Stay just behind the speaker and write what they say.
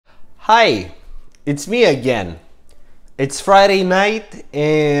Hi, it's me again. It's Friday night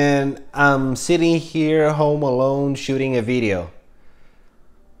and I'm sitting here home alone shooting a video.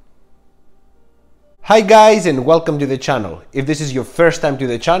 Hi guys and welcome to the channel. If this is your first time to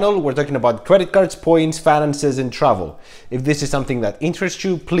the channel, we're talking about credit cards, points, finances and travel. If this is something that interests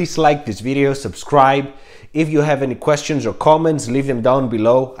you, please like this video, subscribe. If you have any questions or comments, leave them down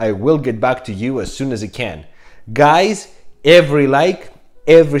below. I will get back to you as soon as I can. Guys, every like,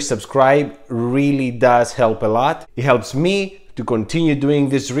 every subscribe really does help a lot. It helps me to continue doing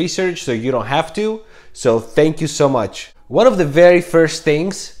this research so you don't have to. So thank you so much. One of the very first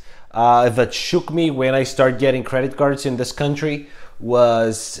things that shook me when I started getting credit cards in this country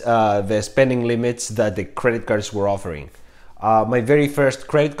was the spending limits that the credit cards were offering. My very first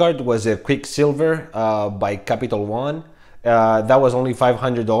credit card was a Quicksilver by Capital One. That was only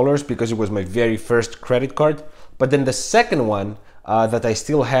 $500 because it was my very first credit card. But then the second one that I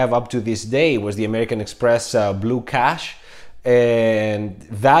still have up to this day was the American Express Blue Cash, and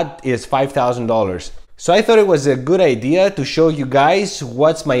that is $5,000. So I thought it was a good idea to show you guys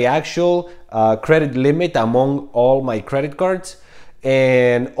what's my actual credit limit among all my credit cards,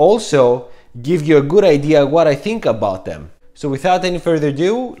 and also give you a good idea what I think about them. So without any further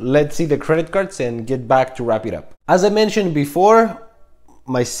ado, let's see the credit cards and get back to wrap it up. As I mentioned before,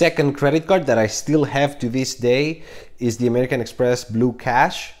 my second credit card that I still have to this day is the American Express Blue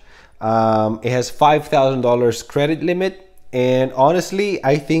Cash. It has $5,000 credit limit, and honestly,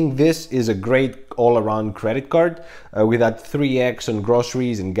 I think this is a great all-around credit card with that 3x on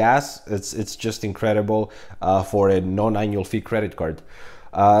groceries and gas. It's just incredible for a non-annual fee credit card.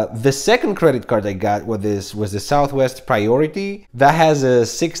 The second credit card I got was the Southwest Priority. That has a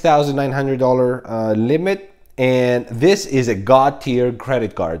 $6,900 limit. And this is a God tier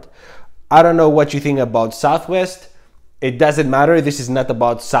credit card. I don't know what you think about Southwest. It doesn't matter. This is not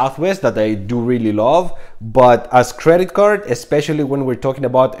about Southwest, that I do really love. But as credit card, especially when we're talking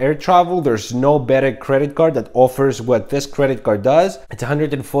about air travel, there's no better credit card that offers what this credit card does. It's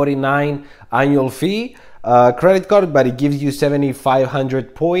 $149 annual fee credit card, but it gives you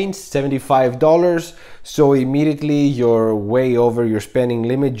 7,500 points, $75. So immediately you're way over your spending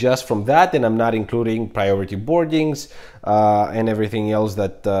limit just from that, and I'm not including priority boardings and everything else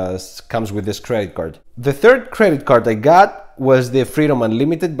that comes with this credit card. The third credit card I got was the Freedom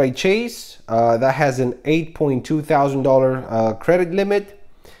Unlimited by Chase. That has an $8.2 thousand credit limit,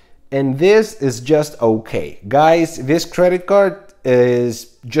 and this is just okay. Guys, this credit card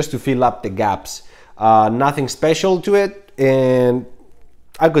is just to fill up the gaps. Nothing special to it, and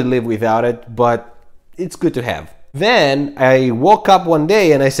I could live without it, but it's good to have. Then I woke up one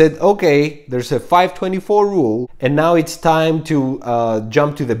day and I said, okay, there's a 524 rule, and now it's time to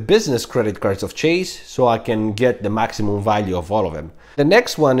jump to the business credit cards of Chase so I can get the maximum value of all of them. The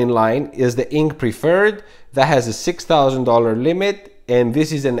next one in line is the Ink Preferred. That has a $6,000 limit, and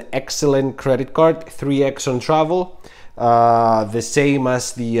this is an excellent credit card, 3x on travel. The same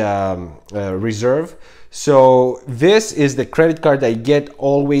as the Reserve. So this is the credit card I get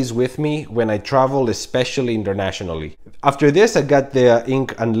always with me when I travel, especially internationally. After this, I got the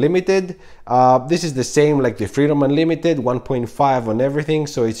Ink Unlimited. This is the same like the Freedom Unlimited, 1.5 on everything,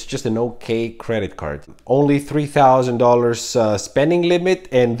 so it's just an okay credit card. Only $3,000 spending limit,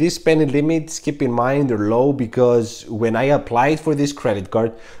 and these spending limits, keep in mind, they're low because when I applied for this credit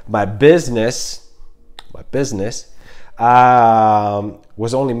card, my business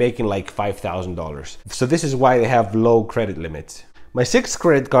was only making like $5,000. So this is why they have low credit limits. My sixth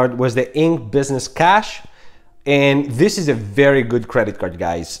credit card was the Ink Business Cash, and this is a very good credit card,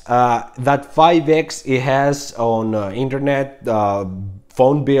 guys. That 5x it has on internet,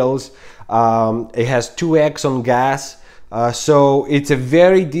 phone bills. It has 2x on gas. So it's a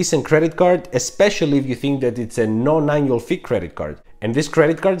very decent credit card, especially if you think that it's a non-annual fee credit card. And these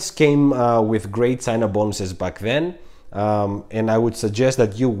credit cards came with great sign-up bonuses back then. And I would suggest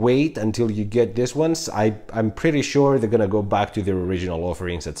that you wait until you get these ones. I'm pretty sure they're gonna go back to their original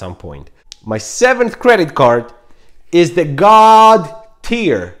offerings at some point. My seventh credit card is the God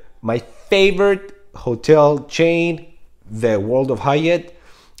tier, my favorite hotel chain, the World of Hyatt.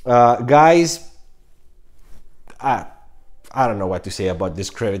 Guys, I don't know what to say about this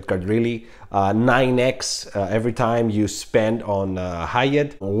credit card really. 9x every time you spend on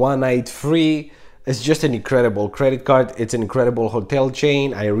Hyatt, 1 night free. It's just an incredible credit card. It's an incredible hotel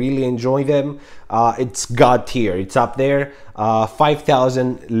chain. I really enjoy them. It's God tier. It's up there.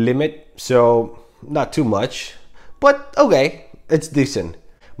 5,000 limit, so not too much, but okay, it's decent.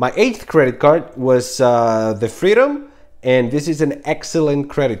 My eighth credit card was the Freedom, and this is an excellent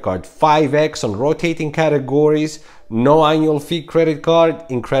credit card. 5x on rotating categories, no annual fee credit card,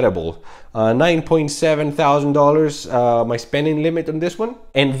 incredible. $9,700 my spending limit on this one.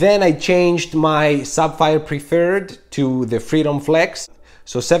 And then I changed my Sapphire Preferred to the Freedom Flex.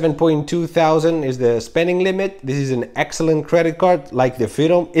 So 7,200 is the spending limit. This is an excellent credit card like the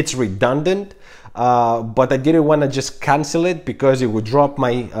Freedom. It's redundant, but I didn't want to just cancel it because it would drop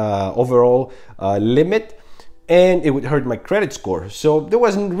my overall limit and it would hurt my credit score. So there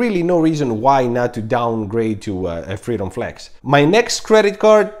wasn't really no reason why not to downgrade to a Freedom Flex. My next credit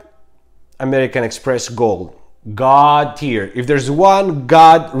card, American Express Gold. God tier. If there's one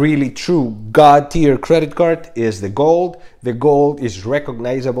really true God tier credit card, is the Gold. The Gold is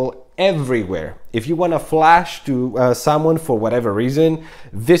recognizable everywhere. If you want to flash to someone for whatever reason,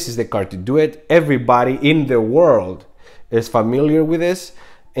 this is the card to do it. Everybody in the world is familiar with this,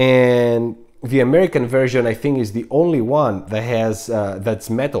 and the American version, I think, is the only one that has that's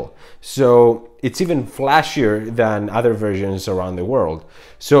metal. So it's even flashier than other versions around the world.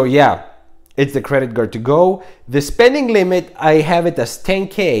 So yeah, it's the credit card to go. The spending limit, I have it as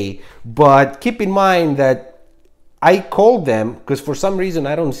 10K, but keep in mind that I called them because for some reason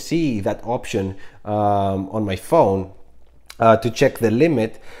I don't see that option on my phone to check the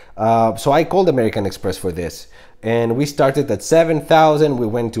limit. So I called American Express for this, and we started at 7,000, we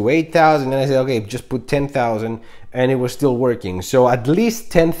went to 8,000, and I said, okay, just put 10,000, and it was still working. So at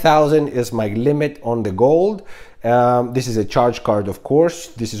least 10,000 is my limit on the Gold. This is a charge card, of course.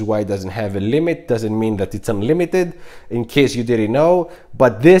 This is why it doesn't have a limit. Doesn't mean that it's unlimited, in case you didn't know.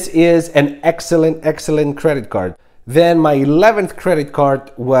 But this is an excellent credit card. Then my 11th credit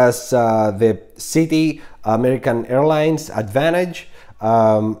card was the Citi American Airlines Advantage.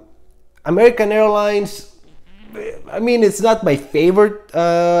 American Airlines, I mean, it's not my favorite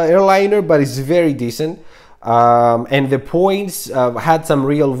airliner, but it's very decent. And the points had some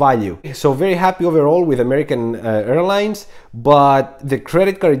real value. So very happy overall with American Airlines, but the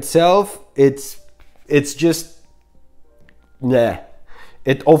credit card itself, it's just, nah.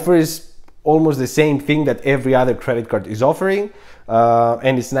 It offers almost the same thing that every other credit card is offering,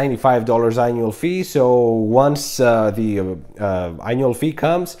 and it's $95 annual fee. So once the annual fee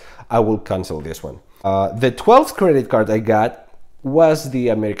comes, I will cancel this one. The 12th credit card I got was the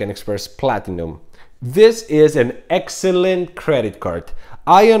American Express Platinum. This is an excellent credit card.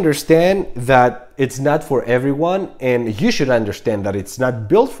 I understand that it's not for everyone, and you should understand that it's not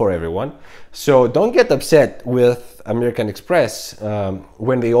built for everyone. So don't get upset with American Express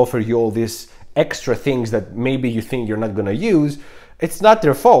when they offer you all these extra things that maybe you think you're not gonna use. It's not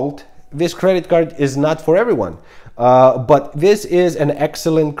their fault. This credit card is not for everyone. But this is an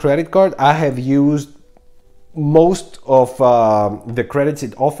excellent credit card. I have used most of the credits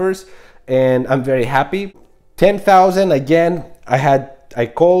it offers, and I'm very happy. 10,000, again, I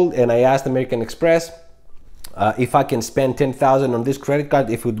called and I asked American Express if I can spend 10,000 on this credit card,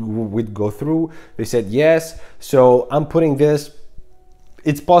 if it would go through. They said yes. So I'm putting this,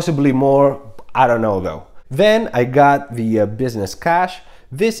 it's possibly more, I don't know though. Then I got the Business Cash.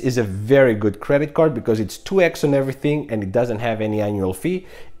 This is a very good credit card because it's 2x on everything and it doesn't have any annual fee.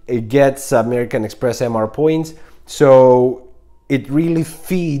 It gets American Express MR points, so it really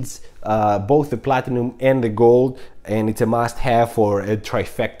feeds both the Platinum and the Gold, and it's a must-have for a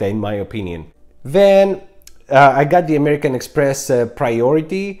trifecta in my opinion. Then I got the American Express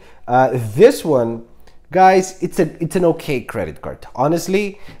Priority. This one, guys, it's an okay credit card.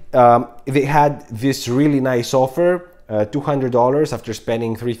 Honestly, they had this really nice offer, $200 after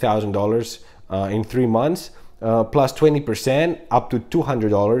spending $3,000 in 3 months, plus 20% up to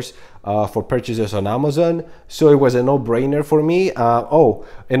 $200 for purchases on Amazon. So it was a no-brainer for me. Oh,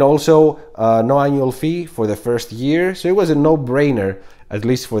 and also no annual fee for the first year. So it was a no-brainer, at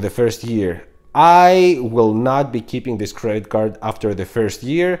least for the first year. I will not be keeping this credit card after the first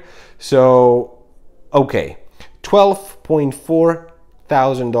year. So, okay, $12.4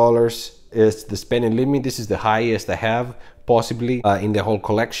 thousand is the spending limit. This is the highest I have possibly in the whole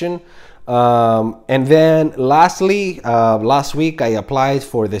collection. And then lastly, last week I applied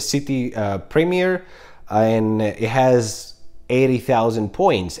for the Citi Premier, and it has 80,000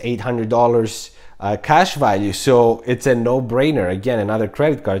 points, $800 cash value. So it's a no-brainer. Again, another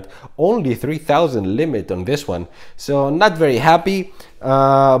credit card, only 3,000 limit on this one. So not very happy,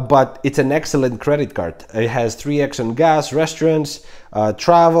 but it's an excellent credit card. It has 3x on gas, restaurants,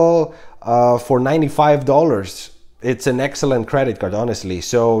 travel for $95. It's an excellent credit card, honestly.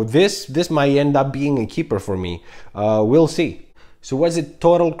 So this might end up being a keeper for me. We'll see. So what's the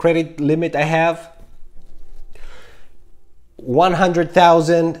total credit limit I have?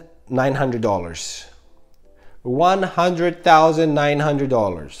 $100,900.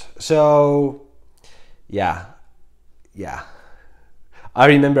 $100,900. So yeah. I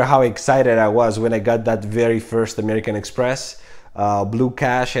remember how excited I was when I got that very first American Express Blue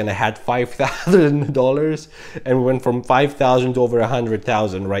Cash, and I had $5,000 and went from 5,000 to over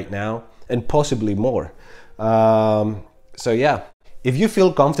 100,000 right now, and possibly more. So yeah, if you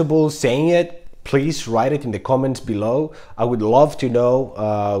feel comfortable saying it, please write it in the comments below. I would love to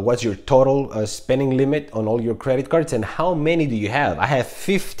know what's your total spending limit on all your credit cards, and how many do you have? I have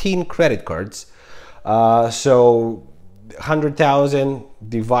 15 credit cards. So 100,000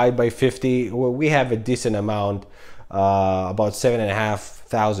 divide by 50, well, we have a decent amount, about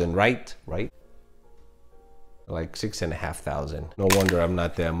 7,500, right? Like 6,500. No wonder I'm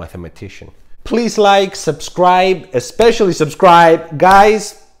not a mathematician. Please like, subscribe, especially subscribe,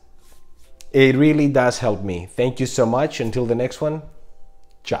 guys. It really does help me. Thank you so much. Until the next one,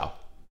 ciao.